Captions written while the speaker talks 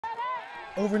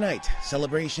Overnight,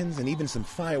 celebrations and even some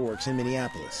fireworks in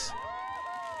Minneapolis.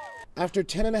 After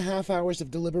 10.5 hours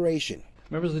of deliberation,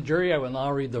 members of the jury, I will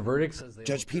now read the verdicts.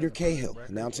 Judge Peter Cahill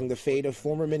announcing the fate of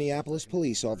former Minneapolis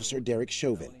police officer Derek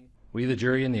Chauvin. We, the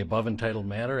jury, in the above entitled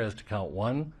matter as to count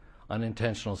 1,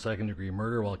 unintentional second-degree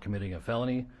murder while committing a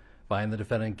felony, find the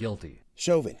defendant guilty.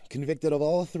 Chauvin convicted of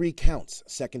all 3 counts: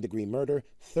 second-degree murder,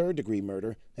 third-degree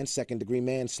murder, and second-degree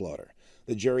manslaughter.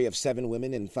 The jury of 7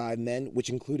 women and 5 men, which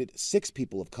included 6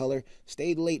 people of color,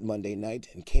 stayed late Monday night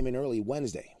and came in early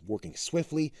Wednesday, working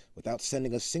swiftly without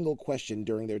sending a single question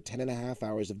during their 10.5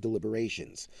 hours of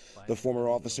deliberations. The former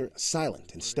officer,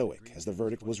 silent and stoic as the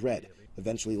verdict was read,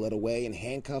 eventually led away in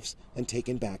handcuffs and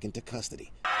taken back into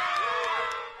custody.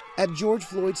 At George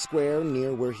Floyd Square,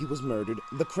 near where he was murdered,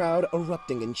 the crowd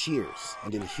erupting in cheers,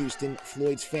 and in Houston,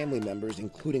 Floyd's family members,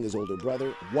 including his older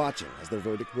brother, watching as the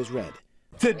verdict was read.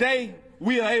 Today,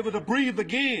 we are able to breathe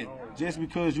again. Just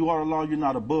because you are the law, you're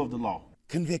not above the law.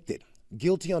 Convicted,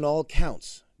 guilty on all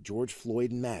counts, George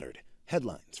Floyd mattered.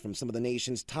 Headlines from some of the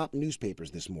nation's top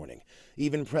newspapers this morning.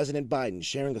 Even President Biden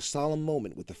sharing a solemn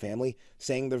moment with the family,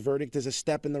 saying the verdict is a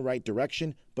step in the right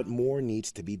direction, but more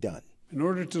needs to be done. In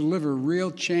order to deliver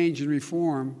real change and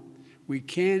reform, we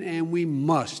can and we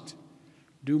must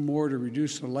do more to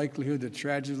reduce the likelihood that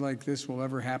tragedies like this will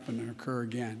ever happen and occur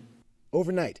again.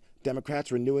 Overnight,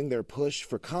 Democrats renewing their push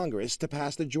for Congress to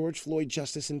pass the George Floyd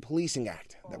Justice in Policing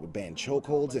Act that would ban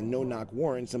chokeholds and no-knock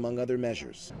warrants, among other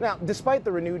measures. Now, despite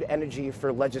the renewed energy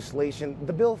for legislation,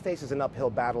 the bill faces an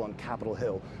uphill battle on Capitol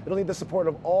Hill. It'll need the support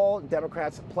of all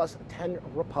Democrats plus 10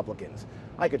 Republicans.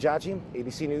 Ike Ajachi,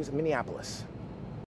 ABC News, Minneapolis.